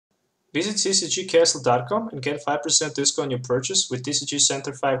Visit TCGCastle.com and get 5% discount on your purchase with TCG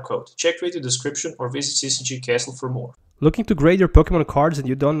Center 5 code. Check video description or visit TCG Castle for more. Looking to grade your Pokemon cards and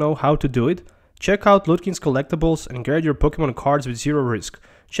you don't know how to do it? Check out Ludkins Collectables and grade your Pokemon cards with zero risk.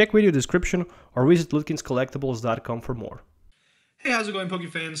 Check video description or visit LudkinsCollectables.com for more. Hey, how's it going, Poke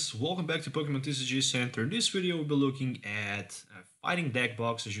fans? Welcome back to Pokemon TCG Center. In this video, we'll be looking at a fighting deck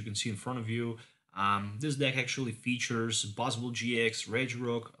box, as you can see in front of you. This deck actually features Buzzwole GX,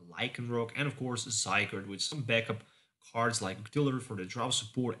 Regirock, Lycanrock, and of course Zygarde with some backup cards like Artillery for the drop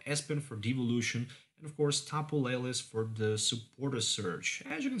support, Espen for Devolution, and of course Tapu Lele for the supporter surge.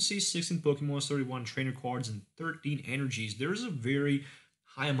 As you can see, 16 Pokemon, 31 trainer cards, and 13 energies. There's a very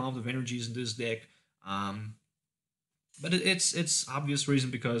high amount of energies in this deck. But it's obvious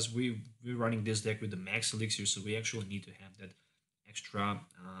reason because we're running this deck with the max elixir, so we actually need to have that extra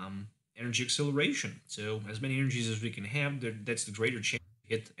energy acceleration. So as many energies as we can have, that's the greater chance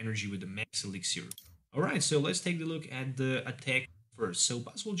to hit energy with the max elixir. Alright, so let's take a look at the attack first. So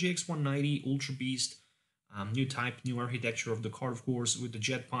Buzzwole GX 190, Ultra Beast, new type, new architecture of the card, of course, with the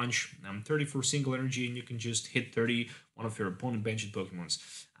Jet Punch, 30 for single energy, and you can just hit 30 one of your opponent benched Pokemons,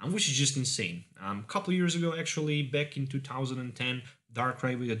 which is just insane. A couple years ago, actually, back in 2010,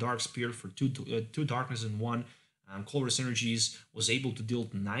 Darkrai with a Dark Spear for two darkness and one colorless energies was able to deal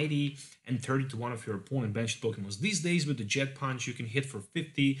 90 and 30 to one of your opponent benched Pokemons. These days, with the Jet Punch, you can hit for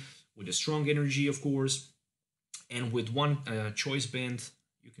 50 with a strong energy, of course, and with one choice band,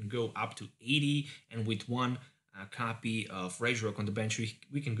 you can go up to 80, and with one copy of Regirock on the bench,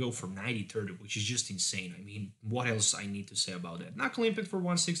 we can go for 90-30, which is just insane. I mean, what else I need to say about that? Knuckle Impact for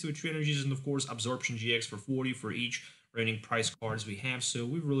 160 with 3 energies, and of course Absorption GX for 40 for each remaining price cards we have. So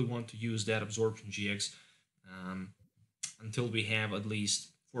we really want to use that Absorption GX until we have at least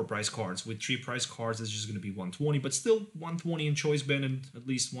 4 price cards. With 3 price cards, it's just going to be 120, but still 120 in choice band, and at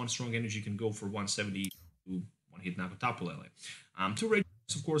least one strong energy can go for 170 to one hit knock Tapu Lele. 2 Regis,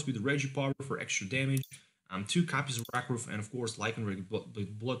 of course, with the Regi Power for extra damage. 2 copies of Rockruff, and of course Lycanrock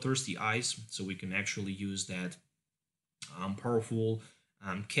with Bloodthirsty Eyes, so we can actually use that powerful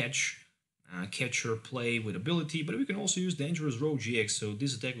catcher play with ability, but we can also use Dangerous Rogue GX, so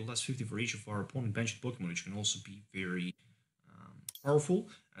this attack will last 50 for each of our opponent benched Pokemon, which can also be very powerful.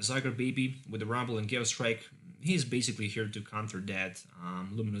 Zygarde Baby with the Rumble and Gale Strike, he's basically here to counter that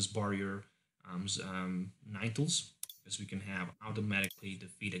Luminous Barrier Ninetales, because we can have automatically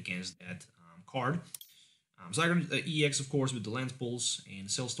defeat against that card. Zygarde EX, of course, with the Lance Pulse and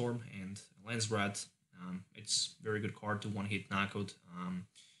Cellstorm and Lance Rat. It's a very good card to one-hit knockout.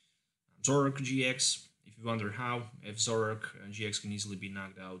 Zoroark GX, if you wonder how, if Zoroark GX can easily be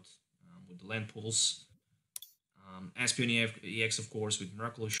knocked out with the Lance Pulse. Espeon EX, of course, with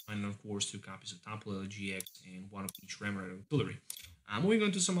Miraculous Shine, and of course 2 copies of Tapu Lele GX and 1 of each Remoraid Artillery. Moving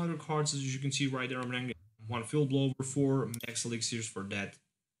on to some other cards, as you can see right there, I'm running 1 Field Blower, 4 Max Elixirs for that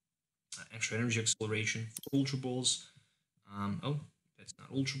extra energy acceleration, 4 Ultra Balls. Oh, that's not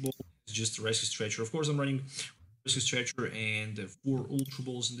Ultra Ball, it's just a Rescue Stretcher. Of course, I'm running Rescue Stretcher and 4 Ultra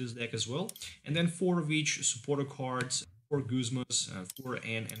Balls in this deck as well. And then 4 of each supporter cards, 4 Guzmas, 4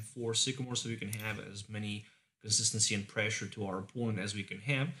 N, and 4 Sycamore, so we can have as many consistency and pressure to our opponent as we can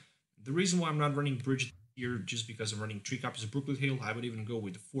have. The reason why I'm not running Bridget here, just because I'm running 3 copies of Brooklet Hill. I would even go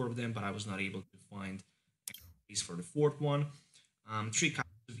with 4 of them, but I was not able to find space for the 4th one. 3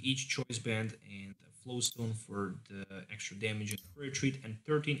 copies of each choice band and a Flowstone for the extra damage and retreat, and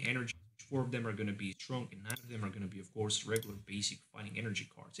 13 energy. 4 of them are going to be strong, and 9 of them are going to be, of course, regular basic fighting energy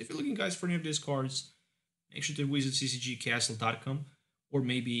cards. If you're looking, guys, for any of these cards, make sure to visit ccgcastle.com, or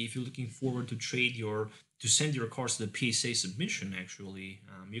maybe if you're looking forward to send your cards to the PSA submission, actually,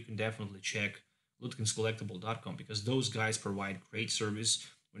 you can definitely check LudkinsCollectables.com, because those guys provide great service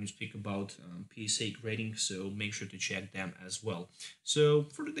when you speak about PSA grading, so make sure to check them as well. So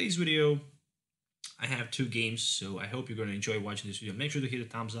for today's video, I have 2 games, so I hope you're going to enjoy watching this video. Make sure to hit the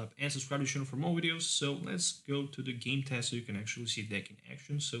thumbs up and subscribe to the channel for more videos. So let's go to the game test so you can actually see the deck in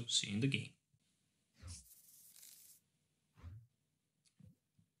action. So see you in the game.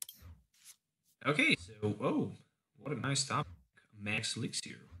 Okay, so, oh, what a nice topic, Max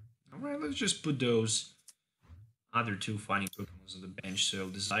Elixir. Alright, let's just put those other 2 fighting Pokemon on the bench, so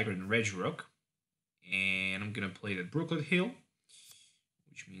the Zygarde and Regirock. And I'm gonna play that Brooklet Hill,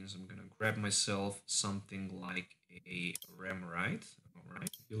 which means I'm gonna grab myself something like a Remoraid. Alright,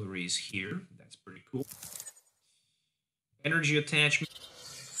 Hillary is here, that's pretty cool. Energy attachment,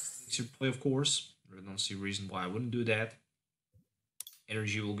 Elixir play, of course. I don't see a reason why I wouldn't do that.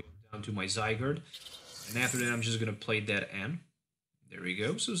 Energy will go down to my Zygarde, and after that I'm just gonna play that N. There we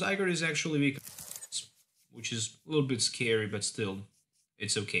go. So Zygarde is actually weak, which is a little bit scary, but still,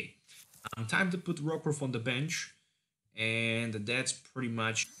 it's okay. Time to put Rockruff on the bench, and that's pretty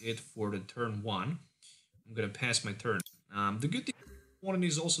much it for the turn 1. I'm gonna pass my turn. The good thing about one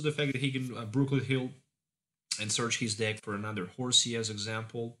is also the fact that he can Brooklet Hill and search his deck for another Horsey as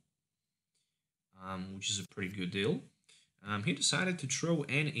example, which is a pretty good deal. He decided to throw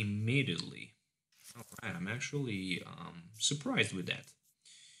N immediately. Alright, I'm actually surprised with that.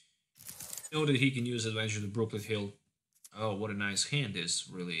 I know that he can use advantage of the Brooklet Hill. Oh, what a nice hand this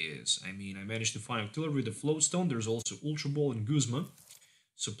really is. I mean, I managed to find Artillery with the Floatstone. There's also Ultra Ball and Guzma.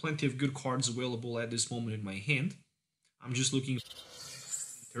 So plenty of good cards available at this moment in my hand. I'm just looking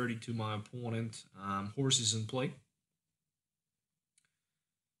 30 to my opponent. Horses in play.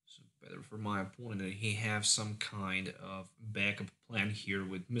 So better for my opponent that he have some kind of backup plan here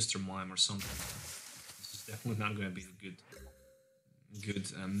with Mr. Mime or something. This is definitely not going to be a good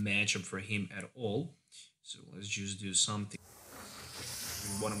matchup for him at all. So let's just do something.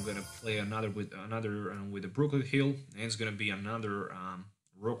 What I'm gonna play another with a Brooklet Hill, and it's gonna be another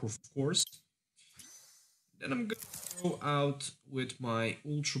Rockruff, of course. Then I'm gonna throw out with my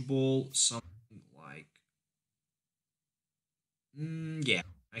Ultra Ball something like, yeah,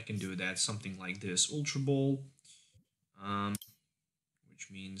 I can do that. Something like this, Ultra Ball,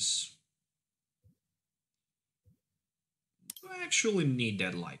 which means do I actually need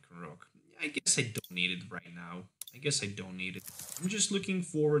that Lycanrock? I guess I don't need it right now. I'm just looking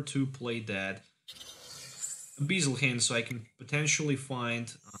forward to play that Abyssal hand so I can potentially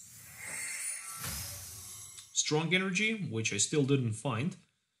find Strong Energy, which I still didn't find.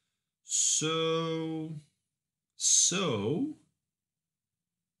 So...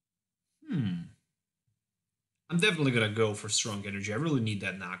 I'm definitely gonna go for Strong Energy. I really need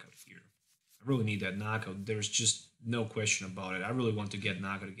that knockout here. There's just no question about it. I really want to get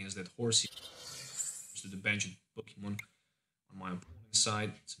knockout against that Horsey. To the bench Pokemon on my opponent's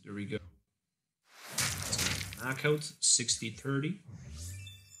side. So there we go. Knockout, 60-30.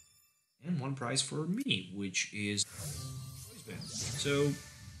 And one prize for me, which is Choice Bands. So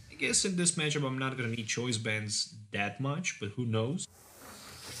I guess in this matchup I'm not going to need Choice Bands that much, but who knows.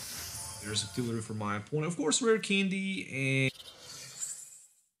 There's Artillery for my opponent. Of course, Rare Candy and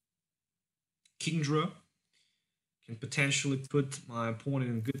Kingdra can potentially put my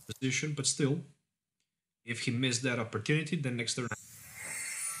opponent in a good position, but still, if he missed that opportunity, then next turn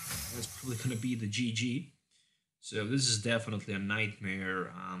that's probably going to be the GG. So this is definitely a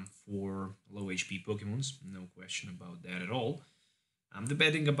nightmare for low HP Pokemons. No question about that at all. The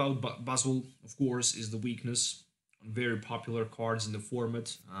bad thing about Buzzwole, of course, is the weakness on very popular cards in the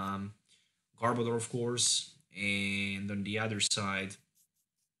format. Garbodor, of course, and on the other side,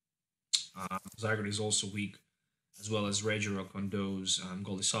 Zygarde is also weak, as well as Regirock on those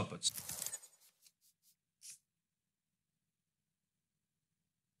Golisopats.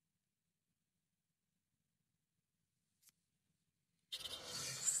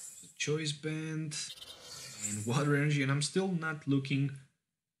 Choice Band and Water Energy, and I'm still not looking.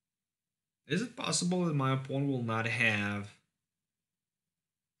 Is it possible that my opponent will not have?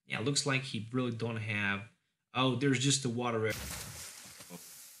 Yeah, looks like he really don't have. Oh, there's just the Water Energy.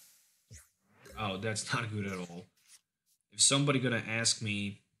 Oh, that's not good at all. If somebody gonna ask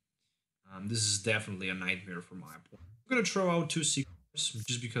me, this is definitely a nightmare for my opponent. I'm gonna throw out 2 Secrets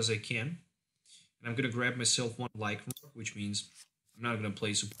just because I can, and I'm gonna grab myself one Lycanrock, which means I'm not gonna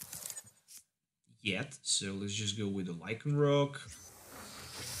play support yet, so let's just go with the Lycanrock.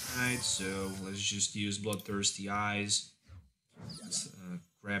 Alright, so let's just use Bloodthirsty Eyes. Let's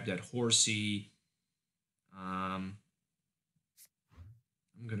grab that Horsey. I'm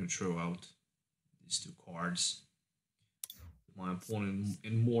gonna throw out these 2 cards. My opponent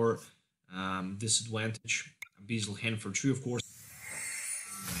in more disadvantage. Abyssal Hand for 3, of course.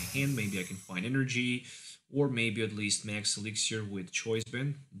 In my hand, maybe I can find energy. Or maybe at least Max Elixir with Choice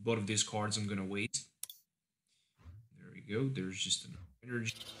Band. Both of these cards I'm gonna waste. There we go. There's just an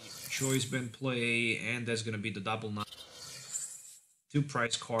energy Choice Band play, and that's gonna be the double 9. 2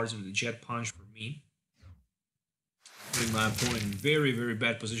 prize cards with the Jet Punch for me. Putting my opponent in very, very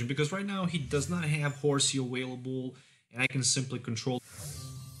bad position because right now he does not have Horsey available, and I can simply control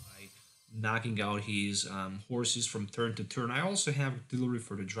by knocking out his horses from turn to turn. I also have Artillery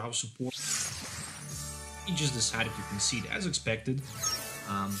for the draw support. He just decided to concede as expected.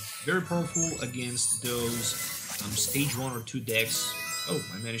 Very powerful against those stage 1 or 2 decks. Oh,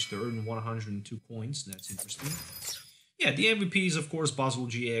 I managed to earn 102 coins. That's interesting. Yeah, the MVP is, of course, Buzzwole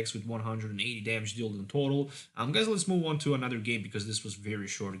GX with 180 damage dealt in total. Guys, let's move on to another game because this was a very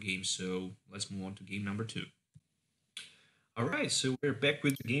short game. So let's move on to game number 2. Alright, so we're back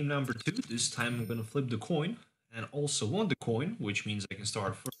with game number 2. This time I'm going to flip the coin and also on the coin, which means I can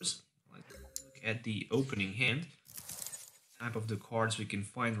start first. at the opening hand. Type of the cards we can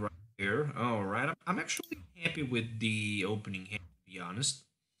find right here. Alright, I'm actually happy with the opening hand, to be honest.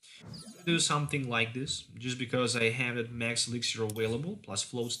 I'm gonna do something like this, just because I have that max elixir available, plus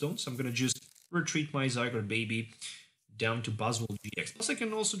floatstone, so I'm gonna just retreat my Zygarde baby down to Buzzwole GX. Plus I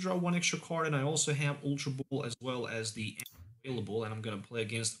can also draw one extra card, and I also have Ultra Ball as well as the available, and I'm gonna play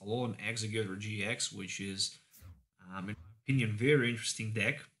against Alone Executor GX, which is, in my opinion, very interesting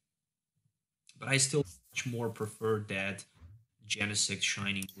deck. But I still much more prefer that Genesect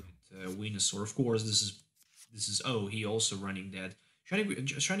Shining with Venusaur. Of course, this is he also running that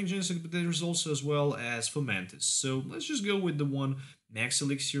Shining Genesect, but there's also as well as Fomantis. So let's just go with the one Max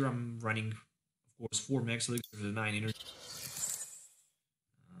Elixir. I'm running, of course, 4 Max Elixir for the 9 energy.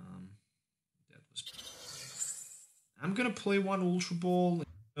 That was. I'm gonna play one Ultra Ball.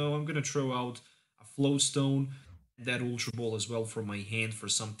 I'm gonna throw out a Flowstone, that Ultra Ball as well from my hand for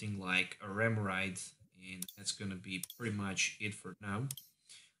something like a Remoraid, and that's gonna be pretty much it for now.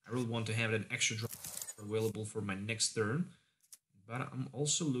 I really want to have an extra drop available for my next turn, but I'm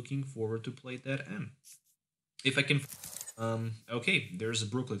also looking forward to play that in. If I can... okay, there's a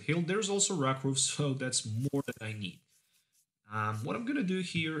Brooklet Hill. There's also Rockroof, so that's more than I need. What I'm gonna do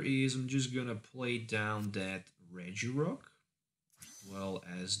here is I'm just gonna play down that Regirock, as well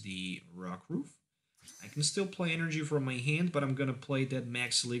as the Rockroof. I can still play energy from my hand, but I'm gonna play that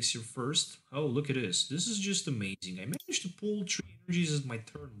Max Elixir first. Oh, look at this. This is just amazing. I managed to pull 3 energies as my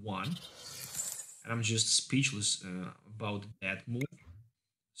turn 1. And I'm just speechless about that move.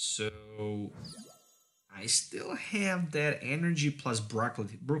 So I still have that energy plus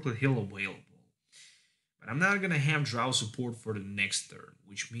Brooklet Hill available. But I'm not gonna have draw support for the next turn,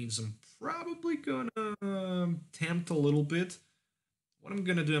 which means I'm probably gonna tempt a little bit. What I'm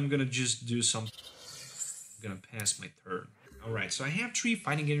gonna do, I'm gonna just do something. I'm gonna pass my turn. Alright, so I have 3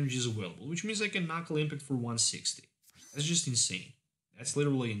 fighting energies available, which means I can Knuckle Impact for 160. That's just insane. That's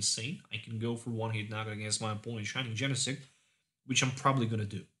literally insane. I can go for 1-hit knockout against my opponent Shining Genesect, which I'm probably gonna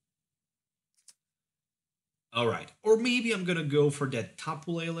do. Alright, or maybe I'm gonna go for that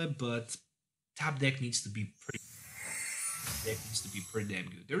Tapu Lele, but top deck needs to be pretty damn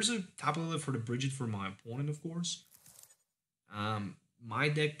good. There's a Tapu Lele for the Bridget for my opponent, of course. My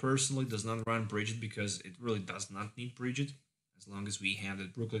deck personally does not run Bridget because it really does not need Bridget. As long as we have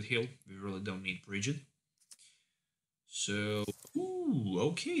that Brooklet Hill, we really don't need Bridget. So, ooh,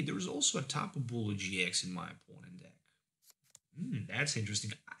 okay, there's also a Tapu Bulu GX in my opponent deck. That's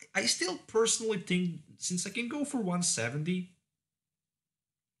interesting. I still personally think, since I can go for 170,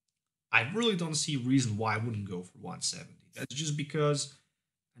 I really don't see a reason why I wouldn't go for 170. That's just because,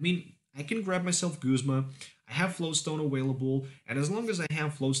 I mean, I can grab myself Guzma, I have Flowstone available, and as long as I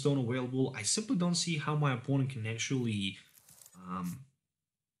have Flowstone available, I simply don't see how my opponent can actually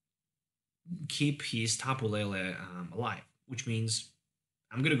keep his Tapu Lele alive, which means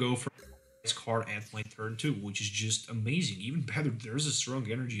I'm gonna go for this card at my turn 2, which is just amazing. Even better, there's a strong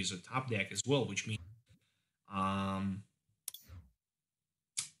energy as a top deck as well, which means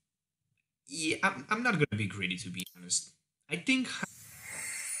yeah, I'm not gonna be greedy, to be honest. I think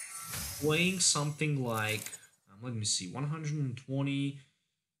playing something like let me see, 120.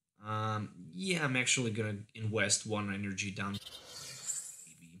 Yeah, I'm actually gonna invest 1 energy down.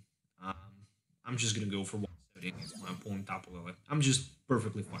 Maybe. I'm just gonna go for 170 against my opponent Tapu Lele. I'm just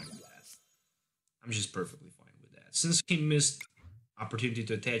perfectly fine with that. Since he missed opportunity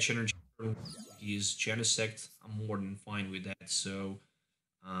to attach energy to his Genesect, I'm more than fine with that. So,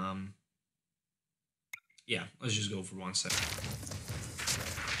 yeah, let's just go for 170.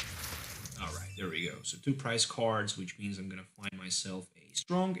 Alright, there we go. So 2 prize cards, which means I'm gonna find myself a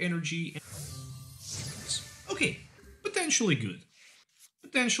strong energy. Okay, potentially good.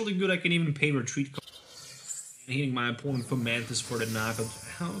 Potentially good. I can even pay retreat cards. And hitting my opponent for Mantis for the knockout.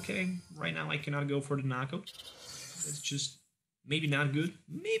 Okay, right now I cannot go for the knockout. That's just maybe not good.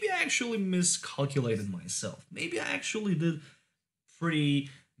 Maybe I actually miscalculated myself. Maybe I actually did pretty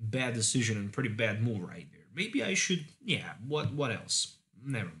bad decision and pretty bad move right there. Maybe I should, yeah, what else?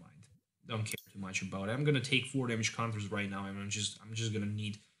 Never mind. Don't care too much about it. I'm gonna take 4 damage counters right now, and I'm just gonna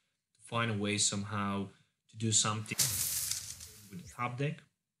need to find a way somehow to do something with the top deck.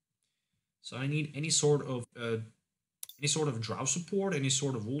 So I need any sort of draw support, any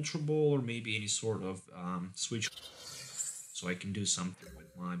sort of Ultra Ball, or maybe any sort of switch, so I can do something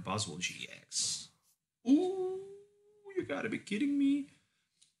with my Buzzwole GX. Ooh, you gotta be kidding me!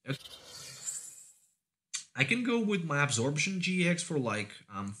 I can go with my Absorption GX for like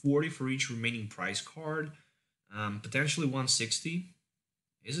 40 for each remaining prize card, potentially 160.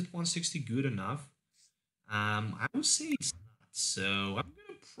 Is it 160 good enough? I would say it's not. So I'm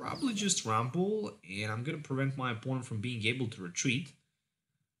gonna probably just rumble, and I'm gonna prevent my opponent from being able to retreat.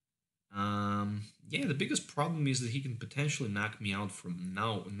 Yeah, the biggest problem is that he can potentially knock me out from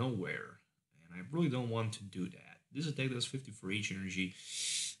nowhere, and I really don't want to do that. This attack does 50 for each energy.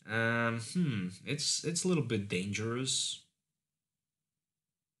 It's a little bit dangerous.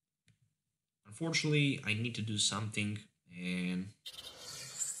 Unfortunately, I need to do something, and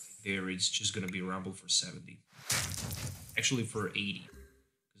there it's just gonna be rumble for 70. Actually, for 80,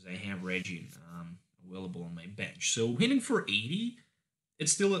 because I have Reggie available on my bench. So hitting for 80,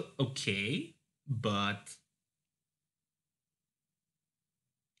 it's still okay, but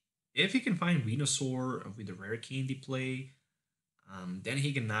if he can find Venusaur with a rare candy play, then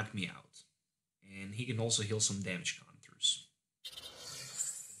he can knock me out, and he can also heal some damage counters.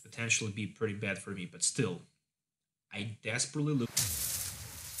 Potentially be pretty bad for me, but still, I desperately look for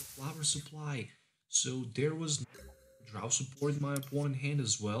the flower supply. So there was draw support in my opponent's hand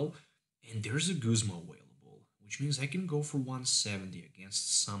as well, and there's a Guzma available, which means I can go for 170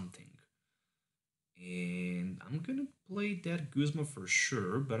 against something. And I'm gonna play that Guzma for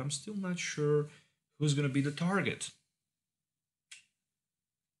sure, but I'm still not sure who's gonna be the target.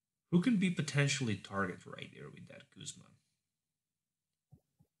 Who can be potentially target right there with that Guzma?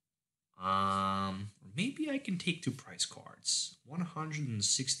 Maybe I can take 2 price cards.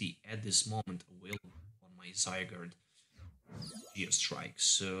 160 at this moment available on my Zygarde Geostrike.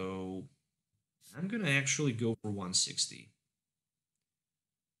 So I'm gonna actually go for 160,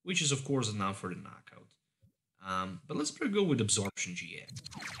 which is of course enough for the knockout. But let's go with Absorption GX.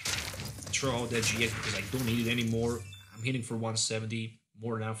 Throw out that GX because I don't need it anymore. I'm hitting for 170,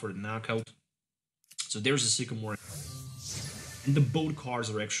 more now for the knockout. So there's a Sycamore. And the both cards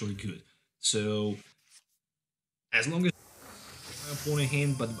are actually good. So as long as my opponent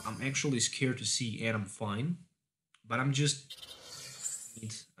hand, but I'm actually scared to see, and I'm fine. But I'm just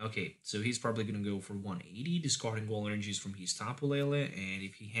okay. So he's probably gonna go for 180, discarding all energies from his Tapu Lele, and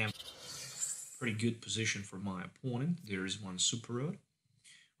if he have pretty good position for my opponent, there is one Super Road.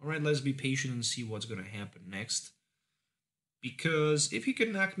 All right, let's be patient and see what's gonna happen next. Because if he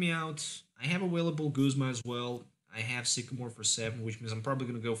can knock me out, I have available Guzma as well. I have Sycamore for 7, which means I'm probably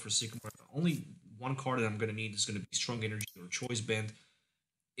going to go for Sycamore. Only one card that I'm going to need is going to be Strong Energy or Choice Band.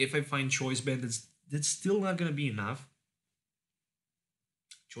 If I find Choice Band, that's still not going to be enough.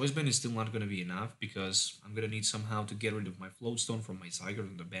 Choice Band is still not going to be enough because I'm going to need somehow to get rid of my Floatstone from my Zygarde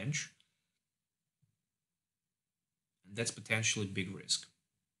on the bench. And that's potentially a big risk.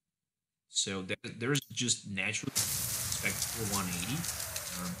 So there's just naturally expect for 180.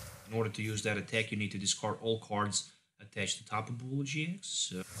 In order to use that attack, you need to discard all cards attached to Tapu Bulu GX.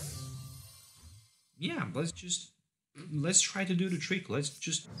 So, yeah, let's try to do the trick. Let's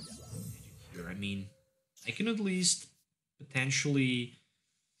just here. I mean, I can at least potentially.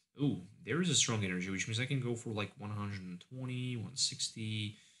 Oh, there is a Strong Energy, which means I can go for like 120,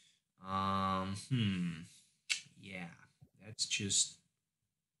 160. Yeah, it's just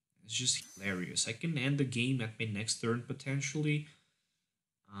hilarious. I can end the game at my next turn potentially.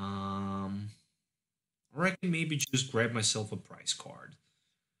 Or I can maybe just grab myself a prize card.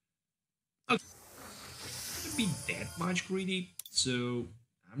 Okay, not gonna be that much greedy, so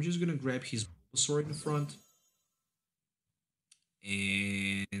I'm just gonna grab his Bulbasaur in the front,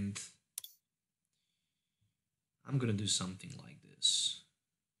 and I'm gonna do something like this.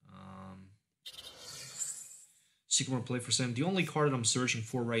 Sycamore play for 7. The only card that I'm searching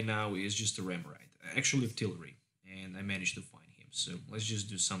for right now is just a Remoraid, actually Artillery, and I managed to find him. So let's just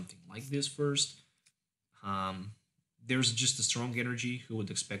do something like this first. There's just a Strong Energy. Who would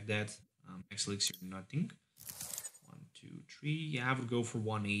expect that? Max Elixir, nothing. 1, 2, 3. Yeah, I would go for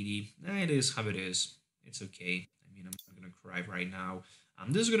 180. It is how it is. It's okay. I mean, I'm not gonna cry right now.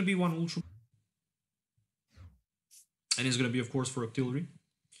 This is gonna be one Ultra, and it's gonna be, of course, for Artillery.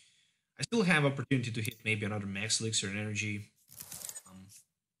 I still have opportunity to hit maybe another Max Elixir and Energy.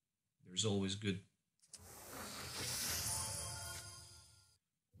 There's always good.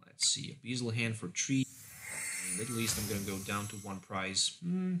 Let's see, a Beazle hand for 3. And at least I'm gonna go down to 1 prize.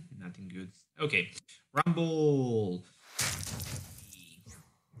 Nothing good. Okay, Rumble.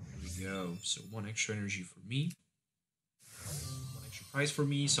 There we go. So 1 extra energy for me. 1 extra prize for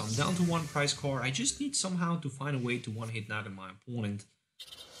me. So I'm down to 1 prize card. I just need somehow to find a way to one-hit knock my opponent.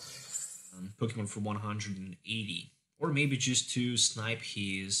 Pokemon for 180. Or maybe just to snipe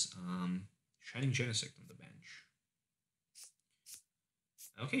his Shining Genesect on the bench.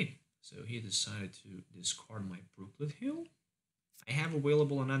 Okay, so he decided to discard my Brooklet Hill. I have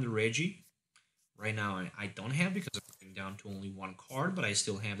available another Reggie. Right now I don't have because I'm going down to only 1 card, but I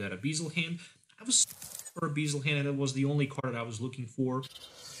still have that Abyssal hand. I was for a Beazle hand, and that was the only card that I was looking for.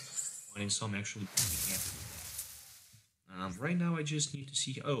 Finding some actually pretty happy. Right now, I just need to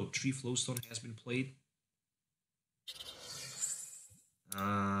see. Oh, 3 Flowstone has been played.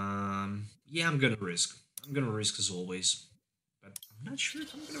 Yeah, I'm gonna risk. I'm gonna risk as always, but I'm not sure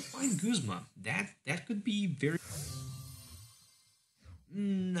if I'm gonna find Guzma. That could be very.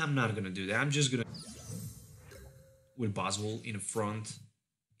 I'm not gonna do that. I'm just gonna with Buzzwole in the front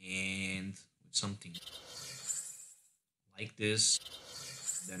and with something like this.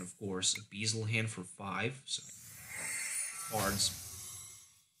 Then of course a Beazle hand for 5. So cards.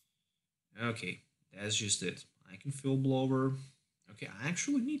 Okay, that's just it. I can fill blower. Okay, I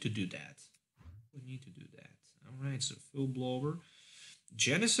actually need to do that. Alright, so fill blower.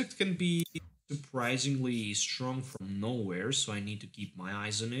 Genesect can be surprisingly strong from nowhere, so I need to keep my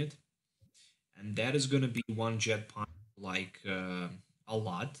eyes on it. And that is gonna be one jet pine like a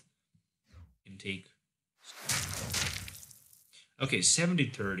lot. Can take. Okay,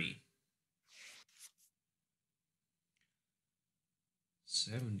 70-30.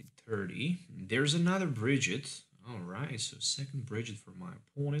 70-30. There's another Bridget. Alright, so second Bridget for my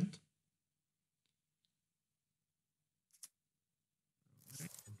opponent.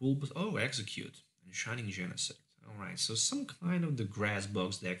 Bulbous. Oh, Execute. And Shining Genesect. Alright, so some kind of the Grass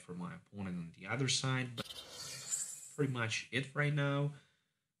Bugs deck for my opponent on the other side, but pretty much it right now.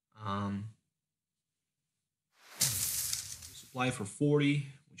 Supply for 40,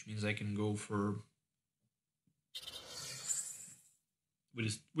 which means I can go for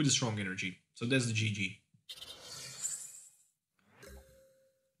with a strong energy. So that's the GG.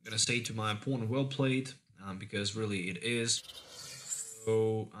 I'm gonna say to my opponent, well played, because really it is.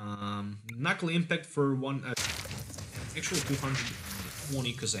 So Knuckle Impact for one, actually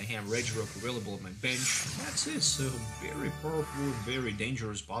 220 because I have Regirock available on my bench. That's it. So very powerful, very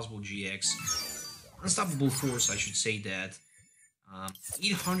dangerous Buzzwole GX. Unstoppable Force, I should say that.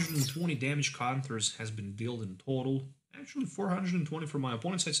 820 damage counters has been dealt in total. Actually 420 for my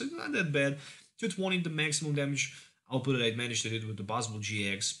opponent's side, so not that bad. 220 the maximum damage output that I managed to hit with the Buzzwole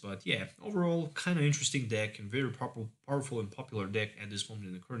GX. But yeah, overall kind of interesting deck and very powerful and popular deck at this moment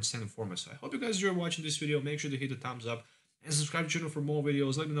in the current standard format. So I hope you guys enjoyed watching this video. Make sure to hit the thumbs up and subscribe to the channel for more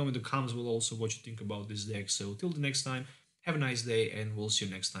videos. Let me know in the comments below also what you think about this deck. So till the next time, have a nice day and we'll see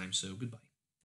you next time. So goodbye.